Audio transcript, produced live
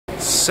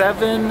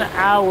7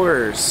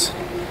 hours,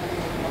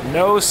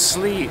 no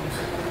sleep.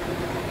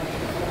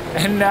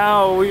 And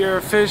now we are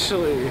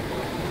officially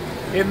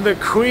in the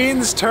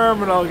Queen's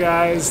Terminal,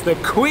 guys. The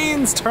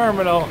Queen's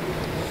Terminal.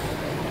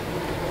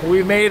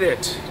 We made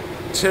it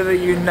to the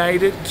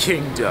United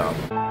Kingdom.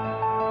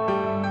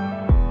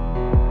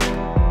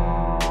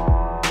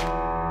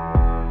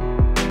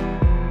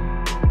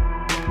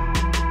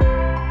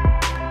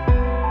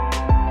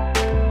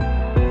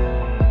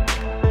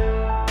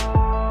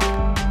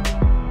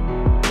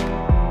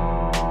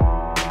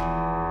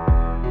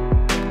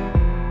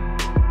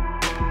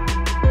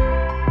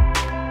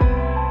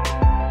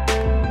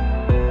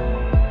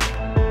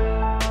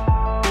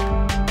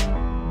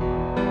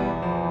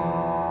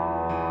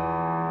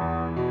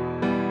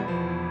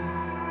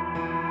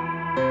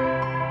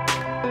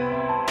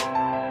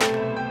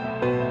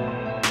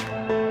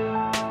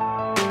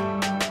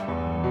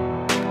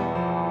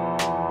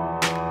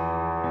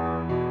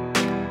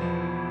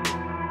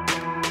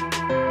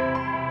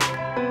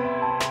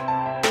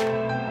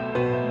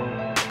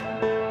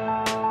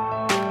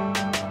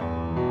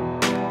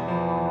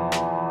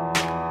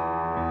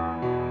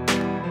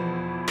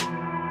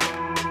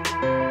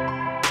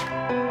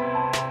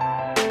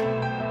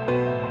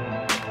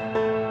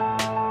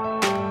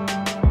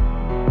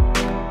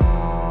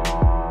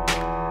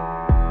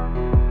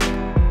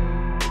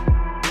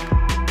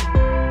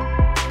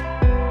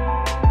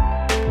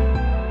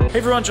 Hey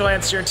everyone, Joel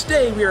Lance here, and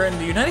today we are in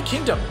the United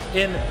Kingdom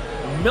in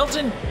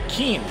Milton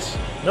Keynes.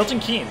 Milton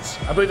Keynes,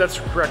 I believe that's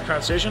the correct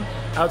pronunciation,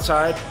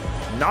 outside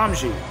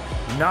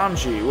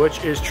Namji,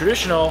 which is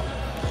traditional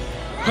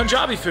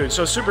Punjabi food,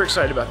 so super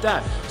excited about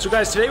that. So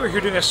guys, today we're here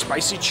doing a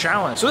spicy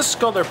challenge. So this is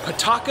called their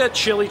tikka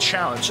chili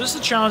challenge. This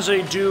is a challenge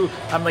they do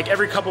like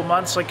every couple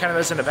months, like kind of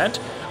as an event,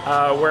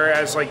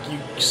 whereas like you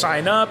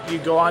sign up, you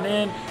go on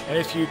in, and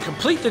if you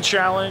complete the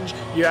challenge,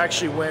 you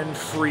actually win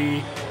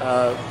free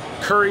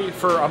curry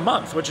for a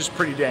month, which is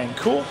pretty dang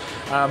cool.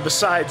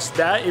 Besides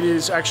that, it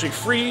is actually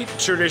free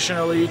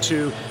traditionally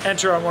to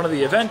enter on one of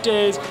the event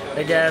days.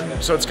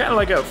 Again, so it's kind of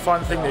like a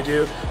fun thing to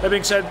do. That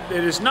being said,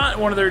 it is not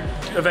one of their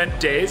event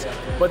days,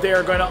 but they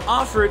are going to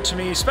offer it to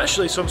me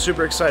especially, so I'm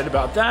super excited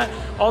about that.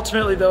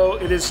 Ultimately though,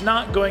 it is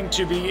not going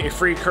to be a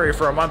free curry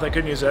for a month. I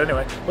couldn't use it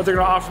anyway, but they're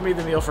going to offer me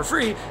the meal for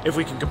free if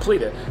we can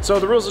complete it.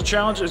 So the rules of the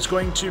challenge is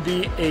going to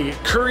be a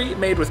curry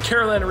made with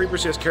Carolina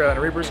Reapers. Yes,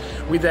 Carolina Reapers.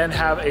 We then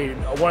have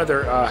one of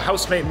their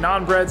house-made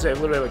naan breads. They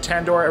have literally a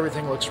tandoor.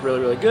 Everything looks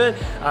really good.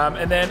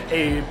 And then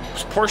a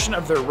portion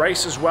of their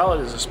rice as well.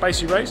 It is a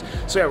spicy rice.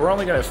 So yeah, we're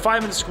only going to have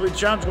 5 minutes to complete the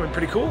challenge. It's going to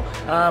be pretty cool.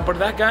 But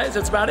that, guys,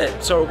 that's about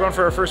it. So we're going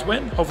for our first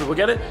win. Hopefully we'll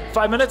get it.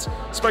 5 minutes,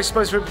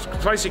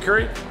 spicy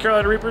curry,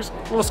 Carolina Reapers,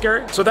 a little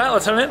scary. So that,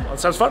 let's head in. That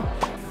sounds fun.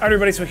 All right,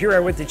 everybody, so here I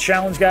am with the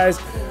challenge, guys.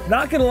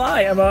 Not gonna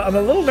lie, I'm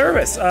a little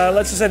nervous.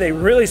 Let's just say they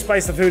really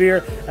spice the food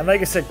here. And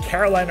like I said,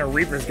 Carolina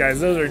Reapers, guys,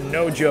 those are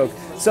no joke.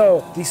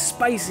 So the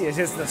spiciest,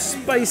 it's the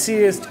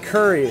spiciest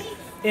curry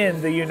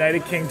in the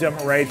United Kingdom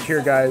right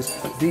here,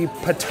 guys. The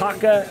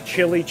tikka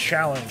chili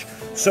challenge.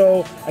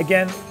 So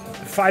again,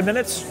 5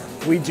 minutes.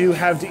 We do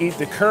have to eat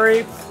the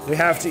curry. We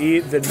have to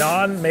eat the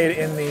naan made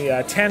in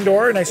the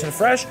tandoor, nice and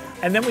fresh.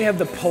 And then we have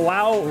the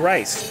palau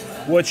rice,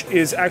 which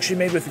is actually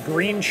made with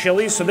green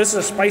chilies. So this is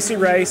a spicy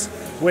rice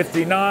with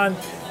the naan,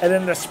 and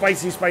then the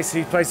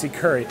spicy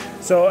curry.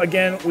 So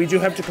again, we do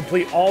have to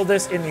complete all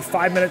this in the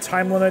 5 minute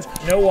time limit.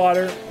 No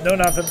water, no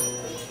nothing,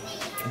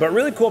 but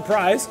really cool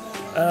prize.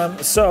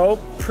 So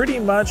pretty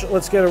much,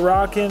 let's get a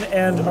rockin'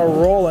 and a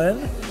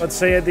rollin'. Let's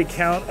say at the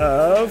count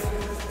of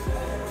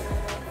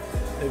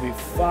maybe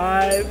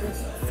 5,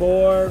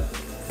 4,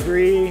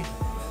 3,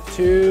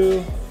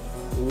 2,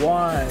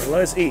 1.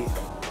 Let's eat.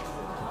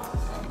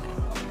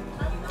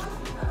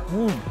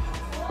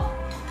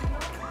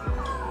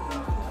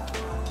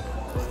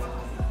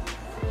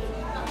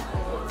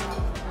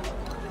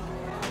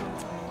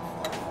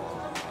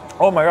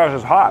 Oh my gosh,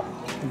 it's hot.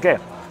 Okay.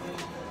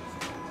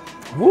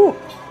 Woo!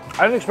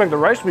 I didn't expect the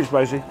rice to be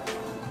spicy.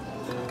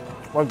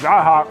 Like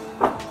that hot.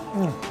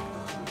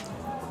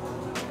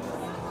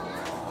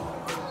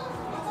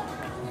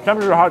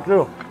 Temperatures are hot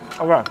too.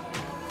 Okay.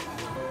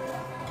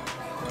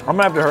 I'm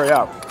gonna have to hurry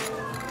up.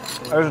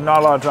 There's not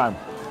a lot of time.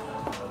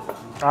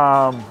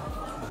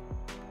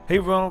 Hey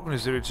everyone, welcome to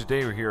Zero.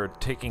 Today we're here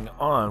taking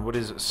on what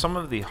is some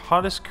of the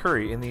hottest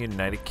curry in the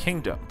United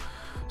Kingdom.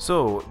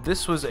 So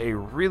this was a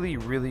really,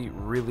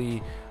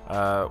 well,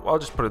 I'll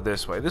just put it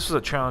this way. This was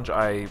a challenge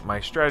my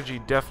strategy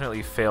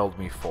definitely failed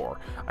me for.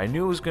 I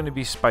knew it was going to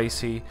be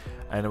spicy,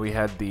 and we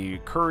had the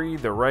curry,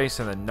 the rice,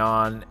 and the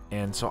naan,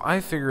 and so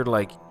I figured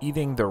like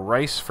eating the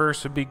rice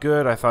first would be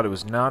good. I thought it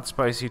was not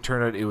spicy.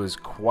 Turned out it was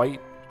quite,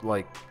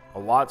 like, a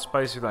lot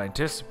spicier than I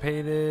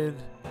anticipated.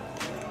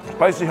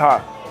 Spicy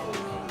hot.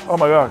 Oh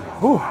my god.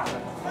 Whew.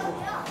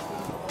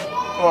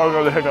 Oh, I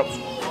got the hiccups.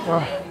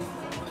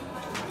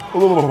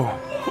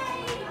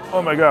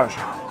 Oh my gosh.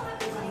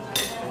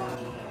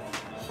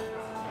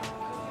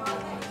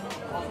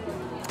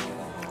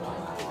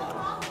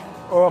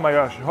 Oh my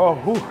gosh. Oh,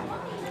 whew.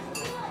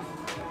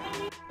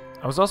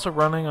 I was also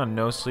running on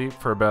no sleep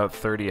for about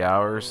 30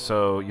 hours,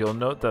 so you'll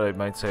note that I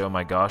might say oh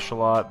my gosh a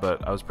lot,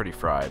 but I was pretty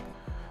fried.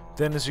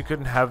 Then as you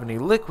couldn't have any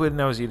liquid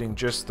and I was eating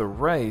just the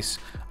rice,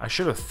 I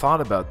should have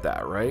thought about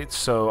that, right?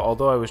 So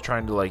although I was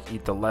trying to like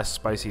eat the less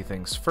spicy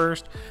things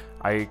first,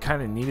 I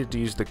kind of needed to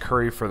use the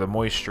curry for the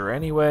moisture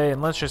anyway,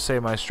 and let's just say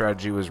my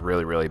strategy was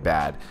really, really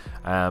bad.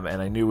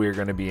 And I knew we were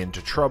going to be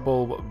into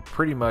trouble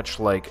pretty much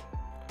like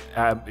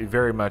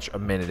very much a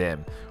minute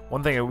in.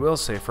 One thing I will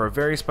say, for a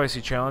very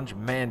spicy challenge,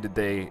 man, did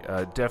they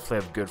definitely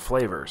have good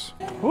flavors.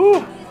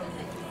 Woo!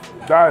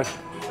 Guys,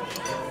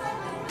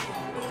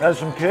 that's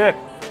some kick.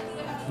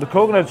 The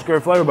coconut's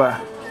great flavor,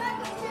 but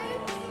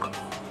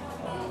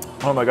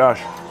oh my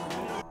gosh.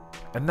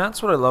 And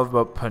that's what I love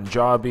about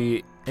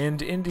Punjabi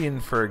and Indian,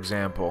 for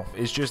example,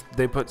 is just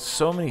they put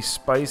so many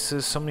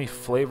spices, so many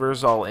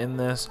flavors all in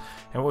this.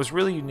 And what was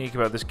really unique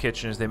about this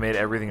kitchen is they made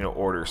everything to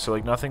order. So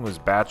like nothing was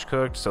batch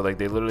cooked. So like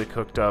they literally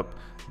cooked up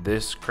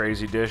this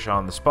crazy dish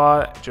on the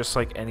spot, just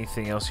like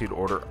anything else you'd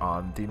order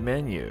on the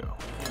menu.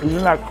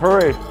 Using that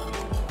curry,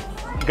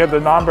 get the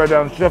naan bread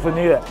down,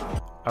 definitely need it.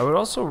 I would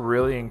also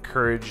really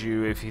encourage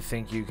you, if you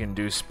think you can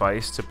do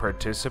spice, to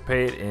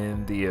participate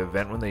in the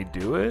event when they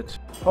do it.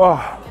 Oh,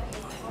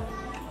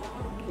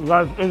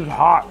 that is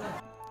hot.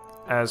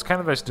 As kind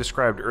of as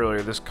described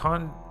earlier, this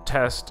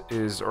contest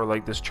is, or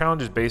like this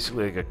challenge is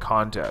basically like a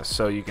contest.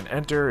 So you can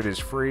enter, it is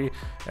free,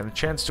 and the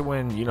chance to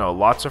win, you know,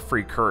 lots of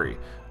free curry.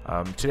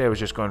 Today I was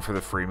just going for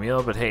the free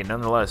meal, but hey,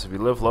 nonetheless, if you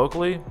live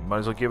locally, you might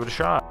as well give it a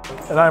shot.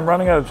 And I'm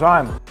running out of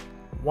time.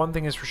 One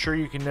thing is for sure,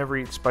 you can never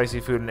eat spicy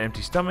food in an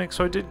empty stomach,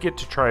 so I did get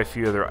to try a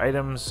few other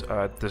items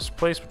at this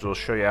place, which I'll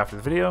show you after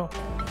the video.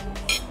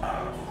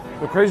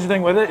 The crazy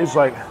thing with it is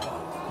like,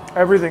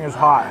 everything is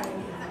hot.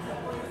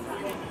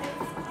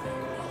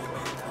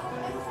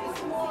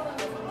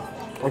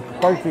 It's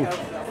spicy.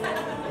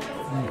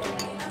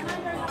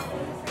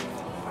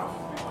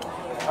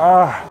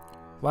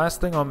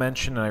 Last thing I'll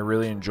mention, and I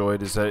really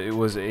enjoyed, is that it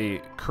was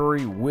a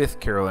curry with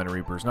Carolina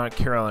Reapers, not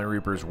Carolina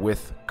Reapers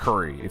with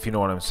curry, if you know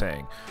what I'm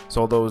saying.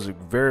 So although it was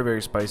very,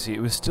 very spicy, it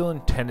was still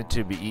intended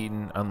to be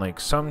eaten, unlike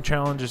some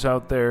challenges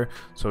out there.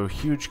 So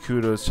huge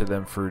kudos to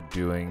them for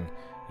doing,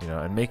 you know,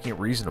 and making it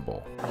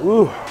reasonable.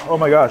 Ooh, oh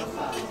my gosh.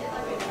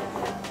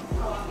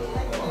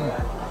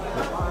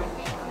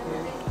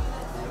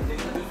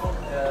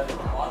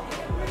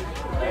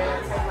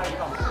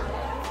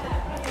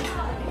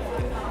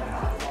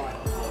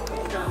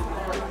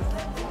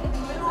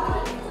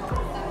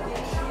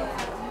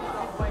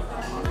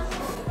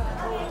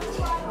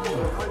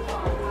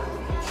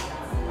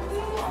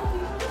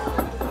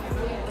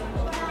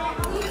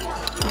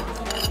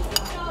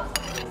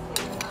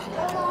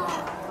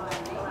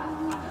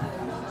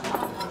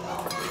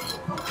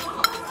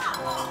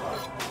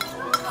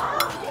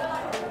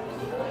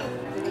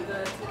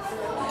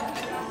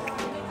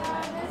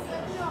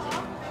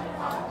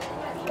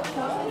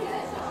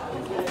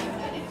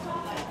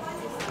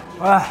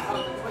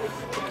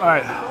 All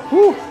right.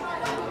 Whew.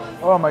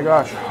 Oh my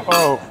gosh.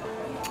 Oh.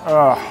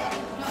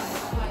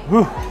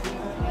 Whew.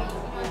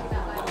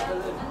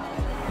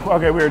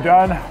 Okay, we are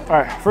done. All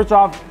right. First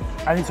off,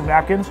 I need some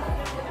napkins.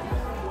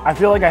 I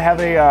feel like I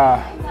have a.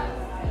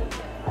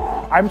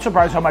 I'm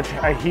surprised how much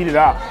I heated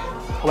up.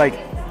 Like,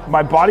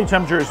 my body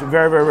temperature is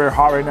very, very, very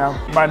hot right now.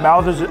 My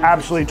mouth is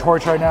absolutely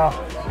torched right now.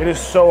 It is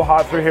so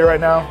hot through here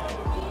right now.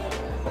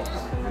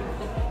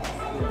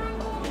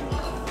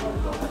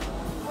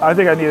 I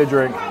think I need a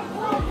drink.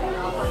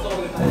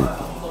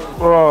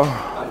 Oh.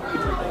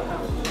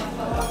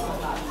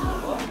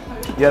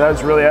 Yeah,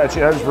 that's really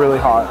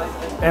hot.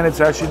 And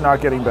it's actually not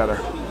getting better.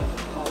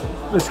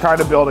 It's kind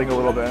of building a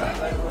little bit.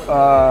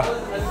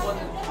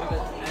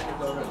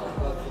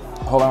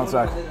 Hold on a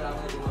sec.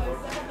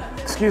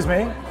 Excuse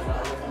me.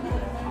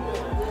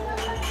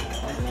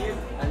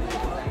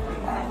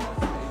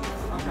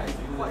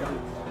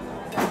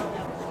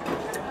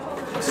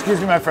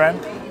 Excuse me, my friend.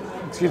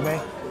 Excuse me.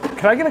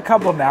 Can I get a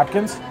couple of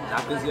napkins?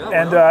 Napkins, yeah.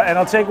 And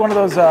I'll take one of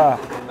those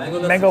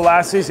mango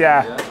lassies.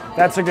 Yeah,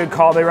 that's a good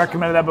call. They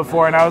recommended that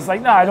before, and I was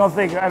like, no, I don't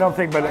think.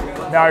 But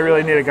now I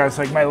really need it, guys.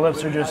 Like, my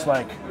lips are just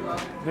like,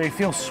 they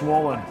feel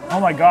swollen. Oh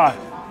my god,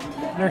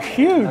 they're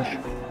huge.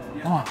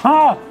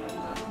 Wow,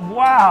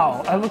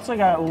 it looks like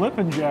a lip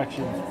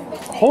injection.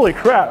 Holy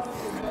crap!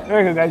 There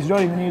you go, guys. You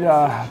don't even need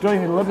a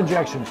lip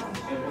injection.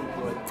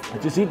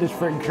 Just eat this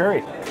freaking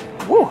curry.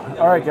 Woo!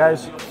 All right,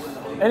 guys.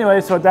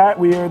 Anyway, so that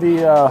we are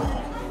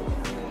the.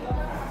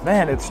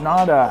 Man, it's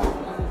not, I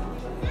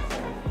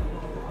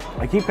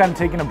keep kind of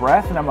taking a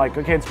breath and I'm like,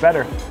 okay, it's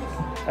better.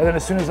 And then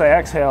as soon as I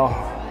exhale,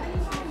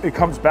 it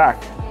comes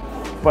back.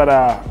 But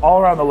all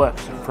around the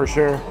lips, for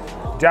sure.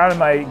 Down in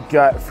my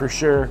gut, for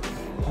sure.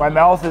 My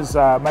mouth has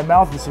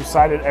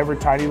subsided every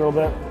tiny little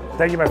bit.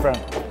 Thank you, my friend.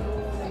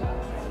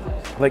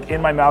 Like in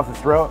my mouth and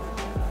throat.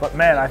 But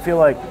man, I feel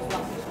like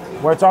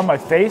where it's on my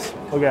face,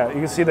 look at it.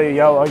 You can see the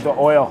yellow, like the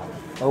oil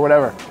or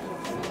whatever.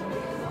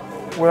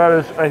 Where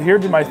that is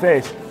adhered to my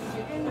face.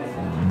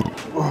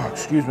 Oh,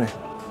 excuse me.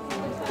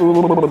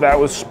 Ooh, that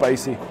was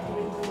spicy.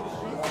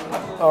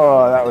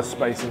 Oh, that was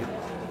spicy.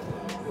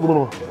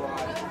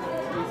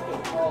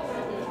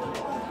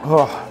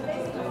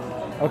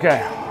 Oh,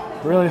 okay,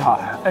 really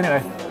hot.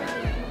 Anyway,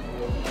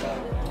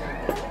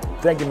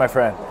 thank you, my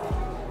friend.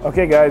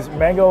 Okay, guys,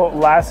 mango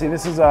lassi.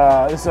 This is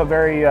a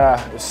very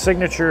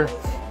signature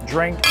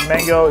drink.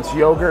 Mango, it's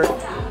yogurt.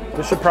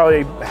 This should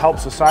probably help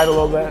subside a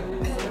little bit.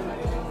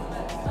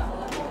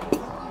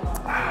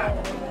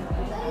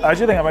 I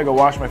actually think I might go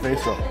wash my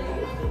face though.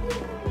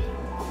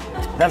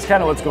 That's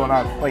kind of what's going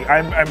on. Like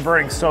I'm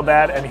burning so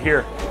bad, and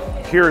here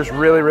is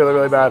really, really,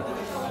 really bad.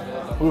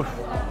 Oof.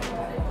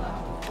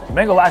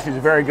 Mango lassi is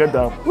very good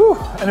though. Woo.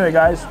 Anyway,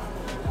 guys,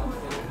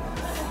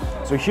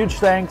 so huge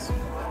thanks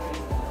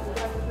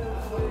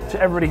to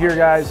everybody here,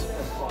 guys.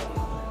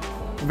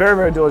 Very,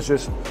 very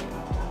delicious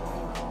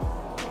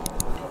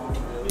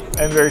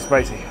and very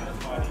spicy.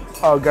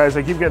 Oh, guys,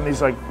 I keep getting these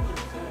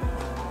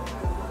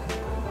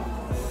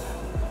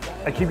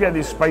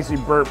spicy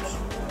burps,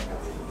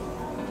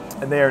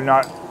 and they are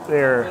not.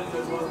 They're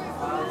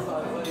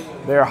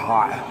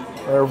hot.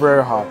 They're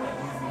very hot.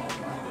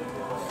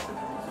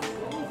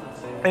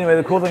 Anyway,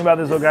 the cool thing about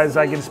this though, guys, is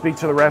I can speak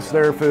to the rest of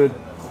their food.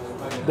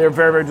 They're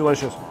very, very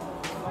delicious.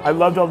 I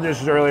loved all the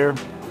dishes earlier.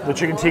 The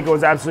chicken tikka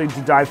was absolutely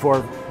to die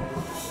for.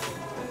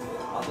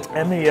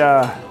 And the,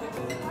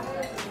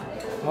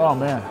 oh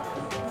man,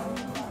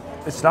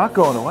 it's not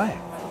going away.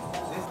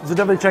 So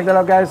definitely check that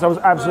out, guys. That was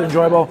absolutely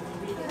enjoyable.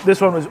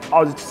 This one was,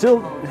 it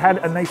still had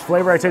a nice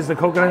flavor. I tasted the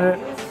coconut in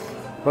it.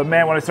 But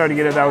man, when I started to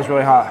get it, that was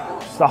really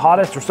hot. It's the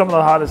hottest, or some of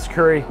the hottest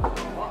curry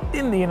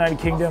in the United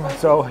Kingdom.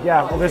 So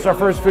yeah, well, this is our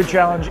first food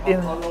challenge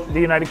in the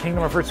United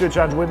Kingdom, our first food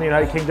challenge within the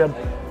United Kingdom.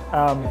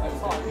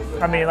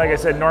 I mean, like I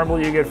said,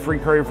 normally you get free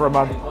curry for a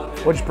month,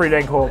 which is pretty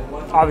dang cool.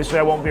 Obviously,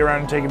 I won't be around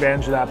and take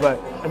advantage of that,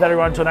 but with that,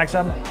 everyone, until next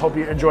time, hope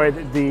you enjoyed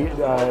the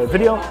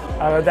video.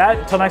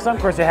 Until next time,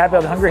 of course, stay happy,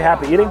 healthy, hungry,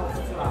 happy eating.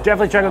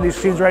 Definitely check out these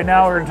scenes right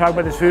now. We're going to talk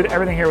about this food.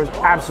 Everything here was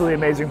absolutely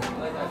amazing.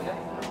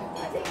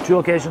 2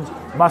 locations,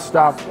 must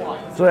stop.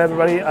 So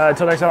everybody,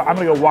 until next time, I'm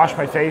going to go wash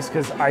my face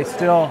because I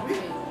still,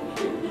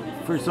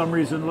 for some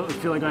reason,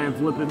 feel like I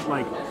have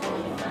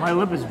my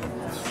lip is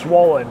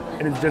swollen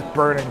and it's just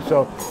burning.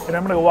 So, and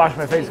I'm going to go wash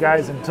my face,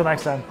 guys. Until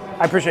next time,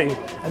 I appreciate you.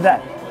 And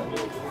that,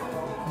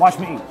 watch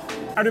me eat.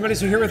 Everybody,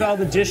 so here with all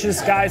the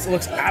dishes, guys. It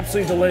looks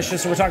absolutely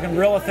delicious. So we're talking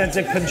real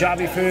authentic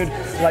Punjabi food,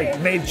 like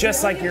made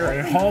just like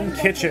your home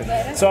kitchen.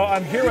 So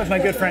I'm here with my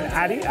good friend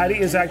Adi. Adi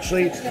is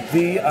actually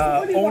the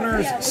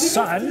owner's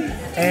son,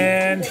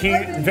 and he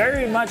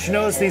very much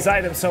knows these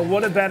items. So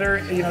what a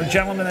better,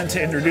 gentleman than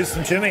to introduce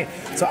them to me.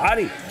 So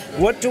Adi,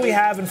 what do we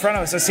have in front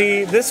of us? I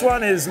see this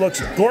one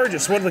looks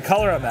gorgeous. What is the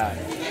color on that?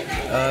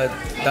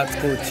 That's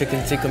called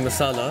chicken tikka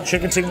masala.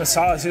 Chicken tikka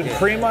masala. See the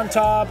cream on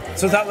top.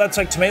 So that's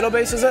like tomato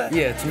base, is it?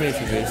 Yeah, tomato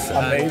base.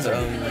 Amazing.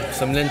 And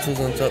some lentils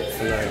on top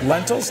for like.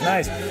 Lentils,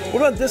 nice. What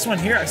about this one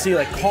here? I see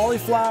like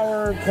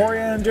cauliflower,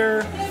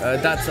 coriander.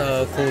 That's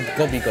called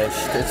gobi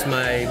gosht. It's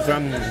my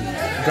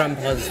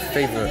grandpa's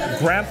favorite.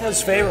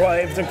 Grandpa's favorite. Well,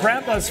 if it's a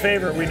grandpa's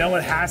favorite, we know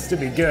it has to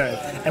be good.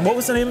 And what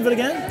was the name of it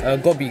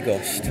again? Gobi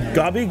gosht.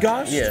 Gobi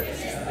gosht? Yeah.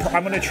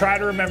 I'm going to try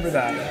to remember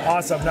that.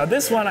 Awesome. Now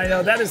this one, I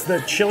know that is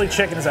the chili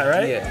chicken, is that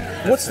right?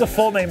 Yeah. What's the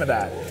full name of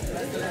that?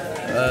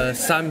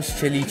 Sam's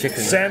chili chicken.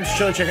 Sam's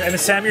chili chicken. And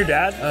is Sam your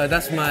dad?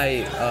 That's my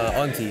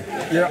auntie.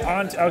 Your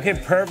aunt. Okay,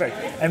 perfect.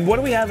 And what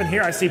do we have in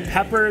here? I see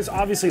peppers,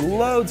 obviously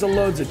loads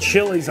of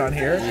chilies on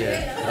here.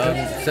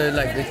 Yeah. So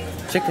like the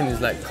chicken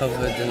is like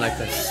covered in like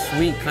a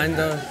sweet kind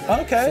of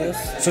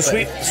sauce. So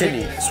sweet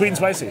and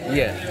spicy.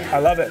 Yeah. I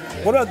love it.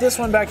 What about this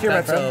one back here,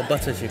 That's my friend?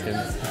 butter chicken.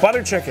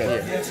 Butter chicken.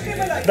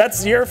 Yeah.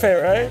 That's your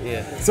favorite, right?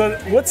 Yeah. So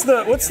what's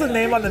the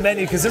name on the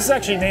menu? Because this is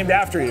actually named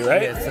after you,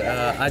 right?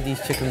 Yeah, it's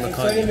Adi's chicken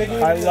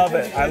makhani. I love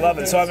it. I love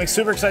it. So I'm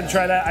super excited to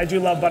try that. I do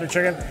love butter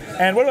chicken.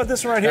 And what about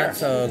this one right here?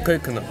 That's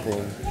coconut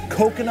prawn.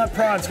 Coconut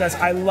prawns, guys.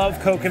 I love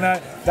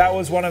coconut. That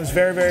was one I was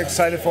very, very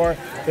excited for.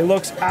 It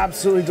looks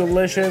absolutely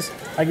delicious.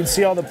 I can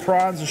see all the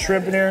prawns and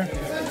shrimp in here.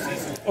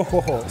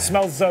 Oh, it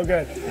smells so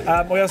good.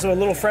 We also have a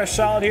little fresh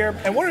salad here.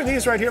 And what are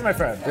these right here, my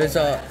friend? There's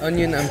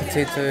onion and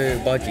potato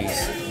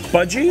budgies.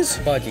 Budgies?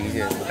 Budgies,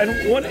 yeah.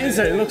 And what is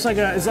it? It looks like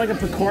it's like a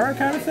pakora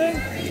kind of thing?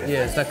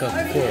 Yeah, it's like a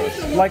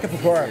pakora. Like a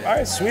pakora. All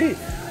right, sweet.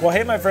 Well,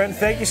 hey, my friend,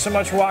 thank you so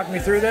much for walking me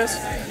through this.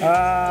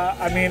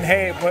 I mean,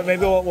 hey,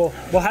 maybe we'll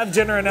have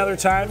dinner another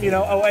time,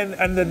 Oh,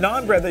 and the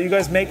naan bread that you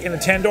guys make in the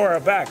tandoor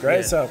out back,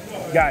 right? Yeah. So,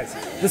 guys,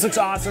 this looks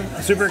awesome.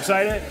 I'm super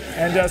excited.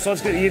 And so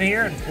let's get eating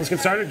here. Let's get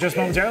started just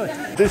momentarily.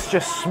 This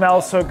just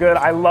smells so good.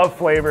 I love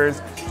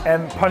flavors.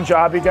 And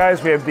Punjabi,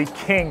 guys, we have the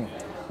king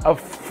of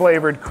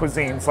flavored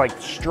cuisines, like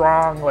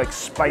strong, like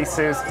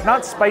spices.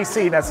 Not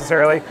spicy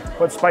necessarily,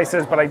 but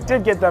spices. But I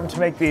did get them to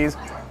make these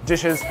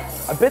dishes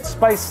a bit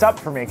spiced up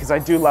for me because I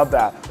do love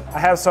that. I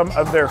have some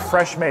of their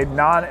fresh made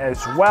naan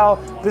as well.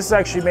 This is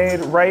actually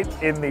made right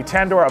in the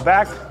tandoor out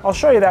back. I'll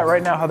show you that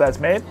right now how that's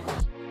made.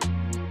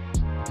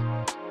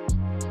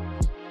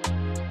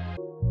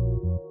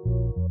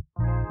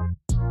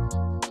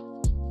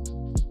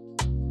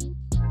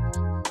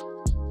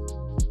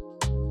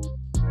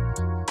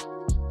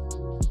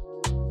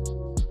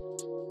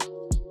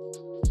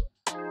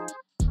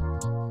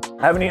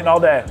 I haven't eaten all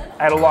day.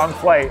 I had a long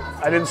flight.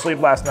 I didn't sleep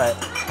last night.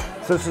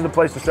 So this is the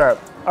place to start.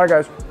 All right,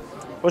 guys,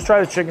 let's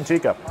try the chicken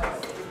tikka.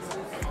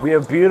 We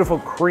have beautiful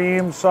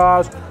cream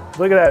sauce.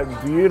 Look at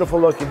that beautiful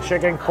looking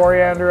chicken,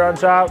 coriander on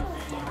top.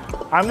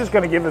 I'm just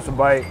gonna give this a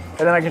bite, and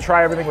then I can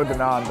try everything with the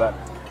naan, but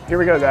here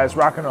we go, guys,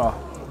 rock and roll.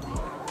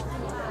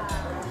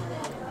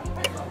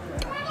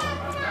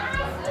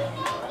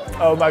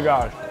 Oh my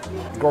gosh,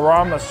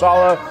 garam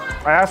masala.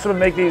 I asked them to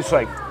make these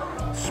like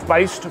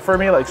spiced for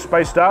me, like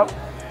spiced up.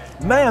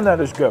 Man, that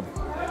is good.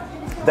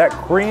 That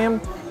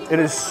cream, it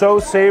is so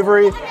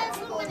savory.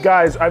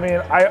 Guys, I mean,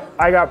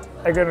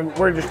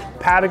 we're just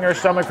patting our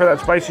stomach for that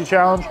spicy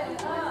challenge.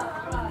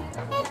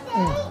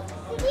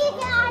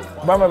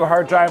 I'm gonna have a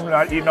hard time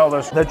not eating all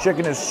this. That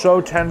chicken is so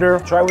tender.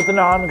 Try with the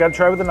naan, gotta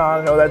try with the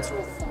naan. I know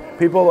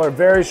people are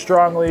very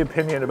strongly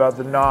opinion about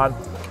the naan.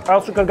 I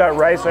also could have got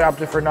rice, I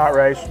opted for not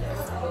rice.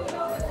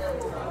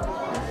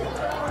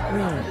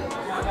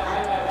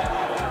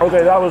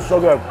 Okay, that was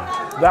so good.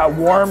 That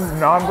warm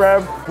naan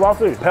bread,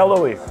 fluffy,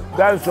 pillowy.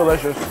 That is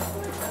delicious.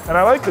 And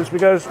I like this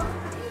because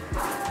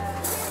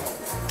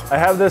I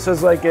have this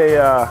as like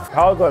a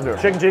palate cleanser.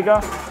 Chicken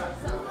tikka,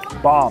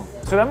 bomb.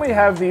 So then we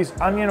have these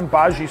onion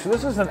bhaji. So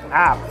this is an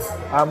app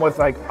with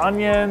like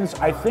onions.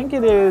 I think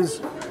it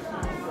is,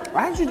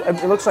 actually,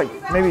 it looks like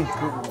maybe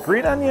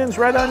green onions,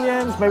 red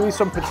onions, maybe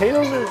some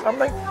potatoes or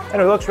something.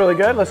 And it looks really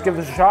good. Let's give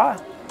this a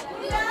shot.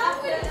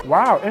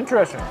 Wow,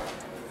 interesting.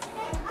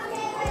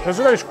 There's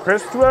a nice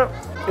crisp to it.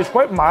 It's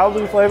quite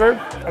mildly flavored.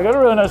 I got a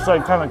really nice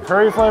like kind of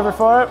curry flavor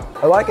for it.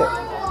 I like it.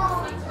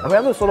 And we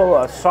have this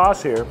little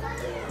sauce here.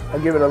 I'll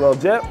give it a little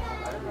dip.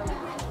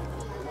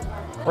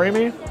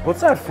 Creamy. What's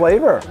that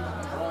flavor?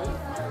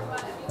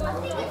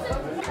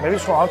 Maybe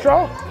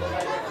cilantro?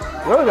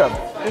 Really good.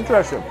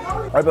 Interesting. All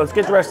right, but let's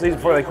get the rest of these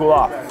before they cool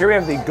off. Here we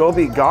have the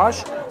gobi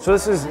gosh. So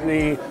this is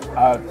the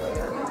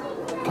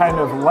kind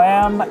of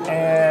lamb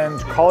and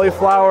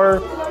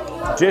cauliflower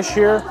dish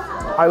here.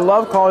 I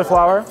love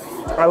cauliflower.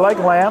 I like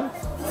lamb.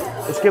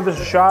 Let's give this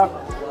a shot.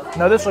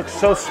 Now this looks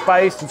so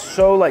spiced. It's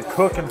so like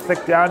cooked and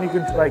thick down. You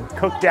can like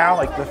cook down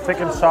like the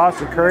thickened sauce,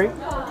 the curry.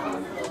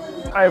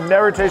 I have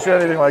never tasted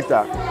anything like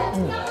that.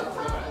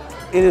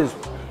 It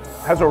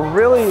has a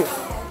really,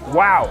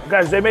 wow.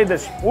 Guys, they made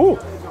this, ooh.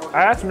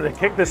 I asked them to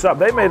kick this up.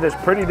 They made this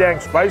pretty dang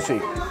spicy,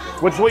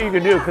 which is what you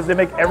can do because they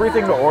make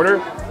everything to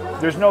order.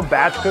 There's no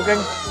batch cooking.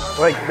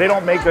 Like they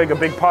don't make like a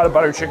big pot of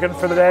butter chicken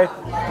for the day.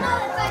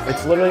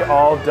 It's literally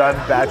all done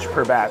batch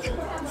per batch.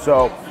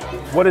 So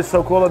what is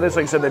so cool about this,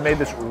 like I said, they made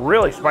this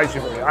really spicy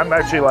for me. I'm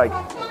actually like,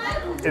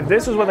 if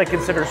this is what they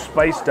consider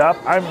spiced up,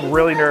 I'm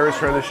really nervous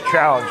for this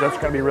challenge. That's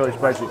gonna be really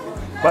spicy.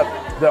 But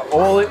the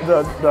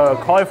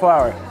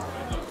cauliflower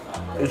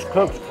is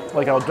cooked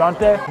like al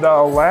dente.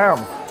 The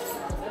lamb,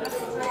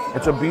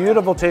 it's a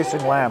beautiful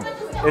tasting lamb.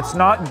 It's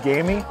not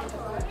gamey.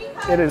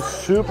 It is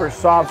super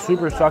soft,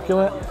 super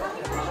succulent.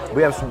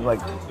 We have some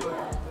like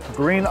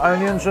green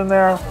onions in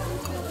there.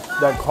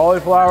 That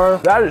cauliflower,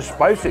 that is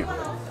spicy.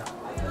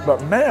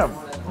 But man,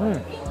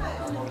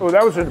 oh,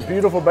 that was a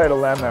beautiful bite of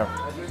lamb there.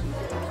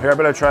 Here, I'm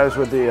gonna try this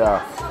with the,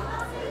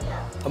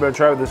 I'm gonna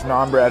try with this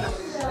naan bread.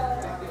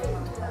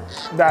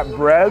 That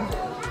bread,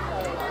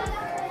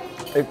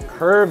 it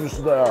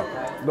curves the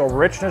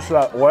richness of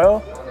that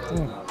oil,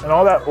 and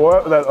all that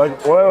oil, that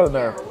like oil in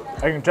there.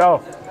 I can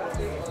tell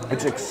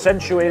it's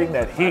accentuating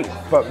that heat.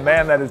 But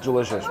man, that is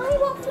delicious.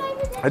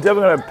 I'm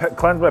definitely gonna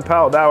cleanse my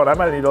palate with that one. I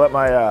might need to let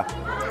my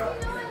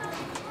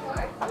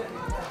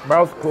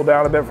mouth cool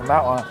down a bit from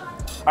that one.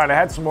 All right, I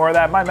had some more of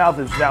that. My mouth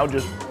is now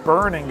just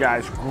burning,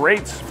 guys.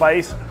 Great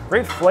spice,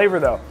 great flavor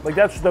though. Like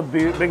that's the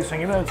biggest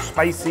thing. Even though it's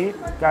spicy,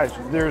 guys,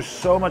 there's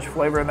so much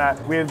flavor in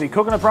that. We have the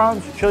coconut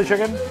prawns, chili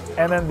chicken,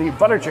 and then the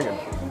butter chicken.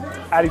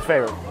 Addie's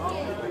favorite.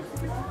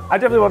 I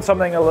definitely want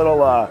something a little,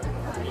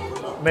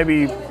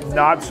 maybe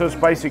not so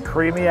spicy,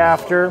 creamy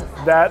after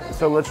that.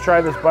 So let's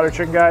try this butter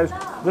chicken, guys.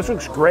 This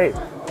looks great.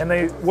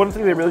 And one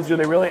thing they really do,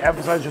 they really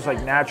emphasize just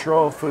like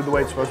natural food the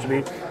way it's supposed to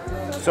be.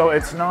 So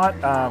it's not,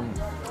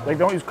 they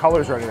don't use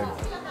colors or anything.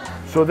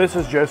 So this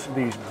is just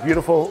these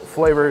beautiful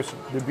flavors,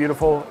 the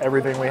beautiful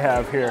everything we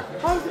have here.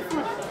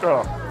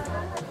 Oh,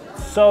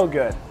 so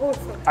good.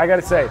 I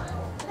gotta say,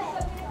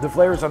 the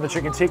flavors on the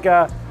chicken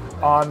tikka,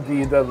 on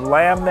the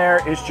lamb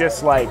there is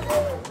just like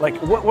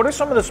what are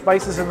some of the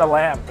spices in the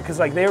lamb? Because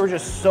like they were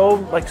just so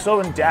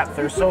in depth.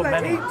 There's so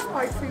many.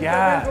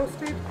 Yeah.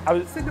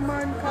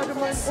 Cinnamon,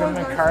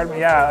 cardamom.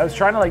 Yeah, I was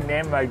trying to like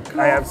name like cloves,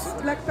 I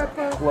have black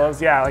pepper,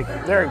 cloves. Yeah, like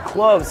they're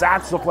cloves.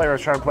 That's the flavor I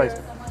was trying to place.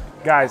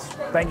 Guys,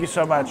 thank you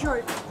so much.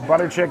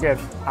 Butter chicken.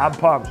 I'm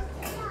pumped.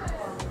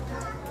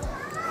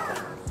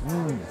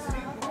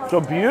 So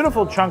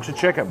beautiful chunks of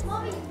chicken.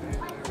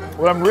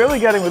 What I'm really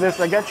getting with this,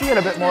 I guess you get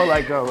a bit more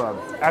like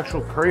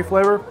actual curry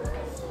flavor.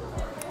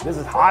 This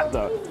is hot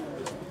though.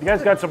 You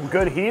guys got some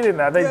good heat in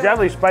that. They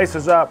definitely spice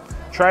this up.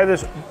 Try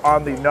this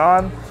on the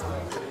naan.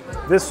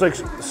 This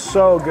looks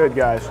so good,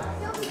 guys.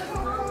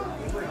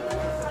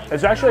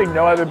 It's actually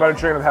no other butter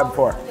chicken I've had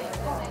before.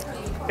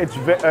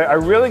 I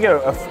really get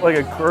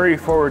a curry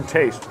forward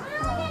taste,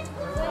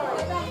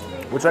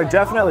 which I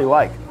definitely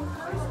like.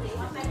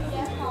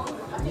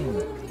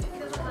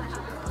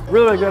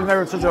 Really, really good. I've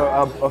never had such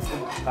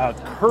a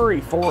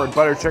curry-forward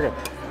butter chicken.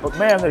 But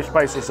man, they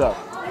spice this up.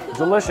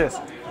 Delicious.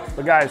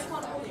 But guys,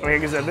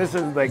 like I said, this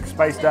is like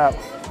spiced up.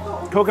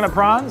 Coconut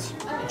prawns,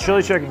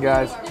 chili chicken,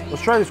 guys.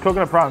 Let's try this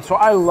coconut prawns. So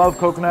I love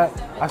coconut.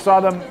 I saw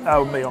them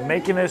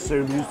making this. They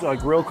used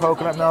like real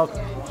coconut milk.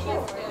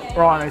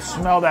 Oh, and I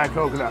smell that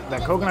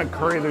coconut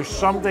curry. There's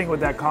something with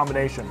that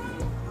combination.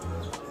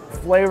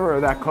 Flavor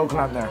of that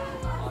coconut in there.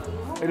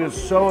 It is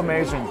so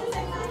amazing.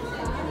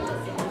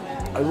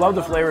 I love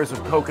the flavors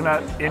of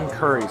coconut in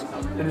curries.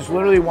 It is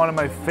literally one of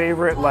my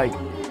favorite like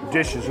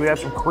dishes. We have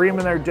some cream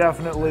in there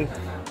definitely,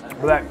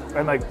 but that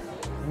and like,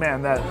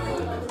 man, that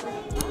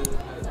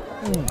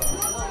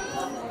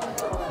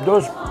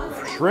those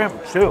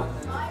shrimp too.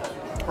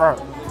 All right.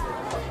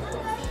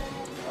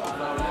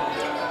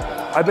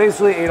 I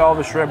basically ate all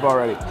the shrimp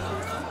already.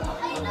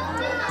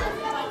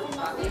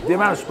 The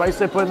amount of spice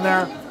they put in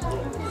there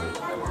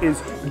is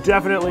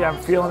definitely,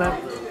 I'm feeling it,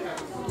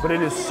 but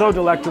it is so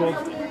delectable.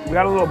 We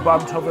got a little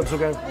bump, hope that's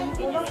okay.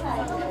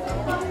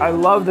 I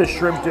love this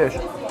shrimp dish.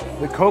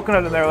 The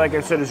coconut in there, like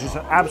I said, is just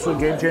an absolute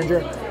game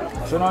changer.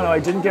 So no, I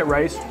didn't get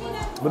rice,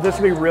 but this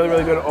would be really,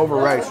 really good over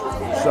rice.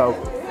 So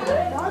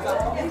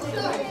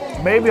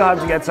maybe I'll have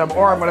to get some,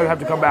 or I'm gonna have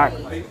to come back.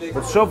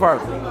 But so far,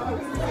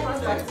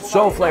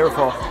 so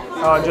flavorful.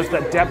 Just the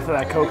depth of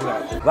that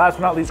coconut. Last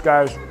but not least,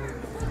 guys,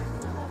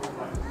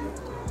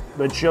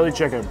 the chili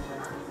chicken.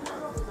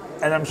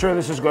 And I'm sure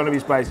this is going to be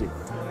spicy.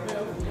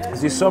 I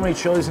see so many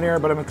chilies in here,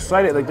 but I'm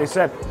excited. Like they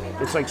said,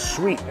 it's like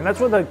sweet. And that's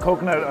what the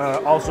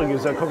coconut also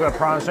gives, that coconut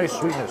prawn. It's nice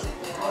sweetness.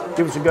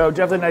 Give it a go.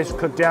 Definitely nice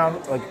cooked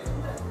down. Like,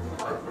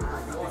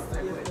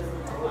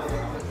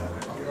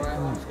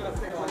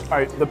 all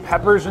right, the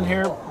peppers in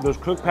here, those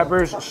cooked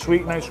peppers,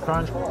 sweet, nice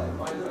crunch.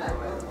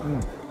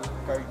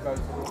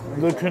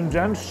 The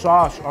condensed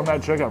sauce on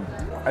that chicken.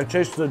 I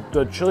taste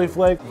the chili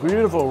flake.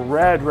 Beautiful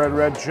red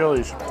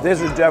chilies.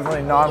 This is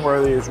definitely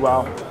non-worthy as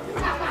well.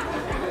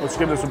 Let's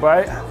give this a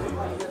bite.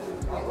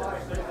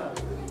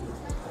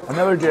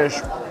 Another dish,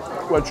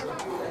 which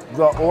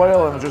the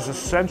oil and just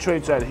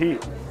accentuates that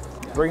heat,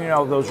 bringing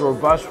out those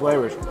robust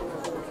flavors.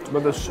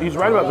 But he's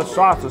right about the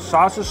sauce. The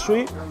sauce is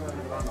sweet,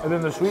 and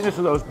then the sweetness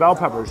of those bell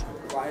peppers.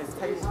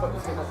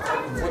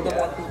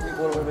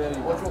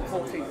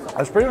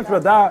 That's pretty much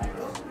about that.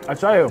 I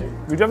tell you,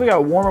 you definitely got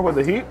to warm up with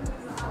the heat.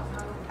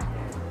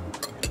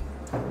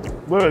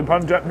 Literally,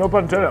 no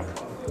pun intended.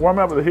 Warm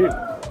up with the heat.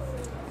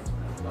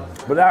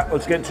 But that,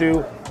 let's get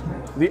to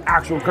the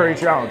actual curry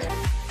challenge.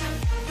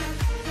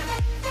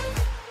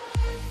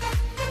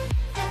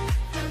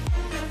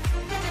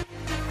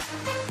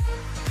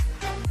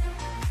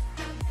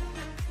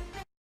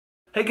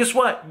 Hey, guess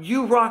what?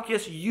 You rock.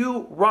 Yes,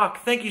 you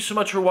rock. Thank you so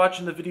much for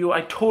watching the video.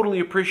 I totally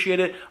appreciate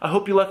it. I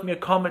hope you left me a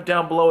comment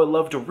down below. I'd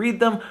love to read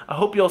them. I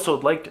hope you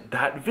also liked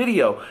that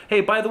video.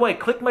 Hey, by the way,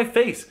 click my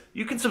face.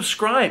 You can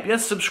subscribe.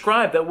 Yes,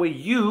 subscribe. That way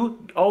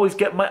you always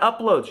get my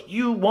uploads.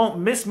 You won't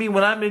miss me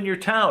when I'm in your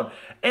town.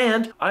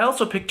 And I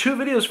also picked 2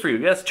 videos for you.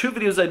 Yes, 2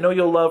 videos I know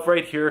you'll love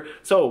right here.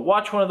 So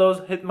watch one of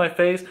those, hit my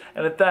face,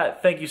 and at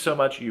that, thank you so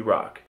much. You rock.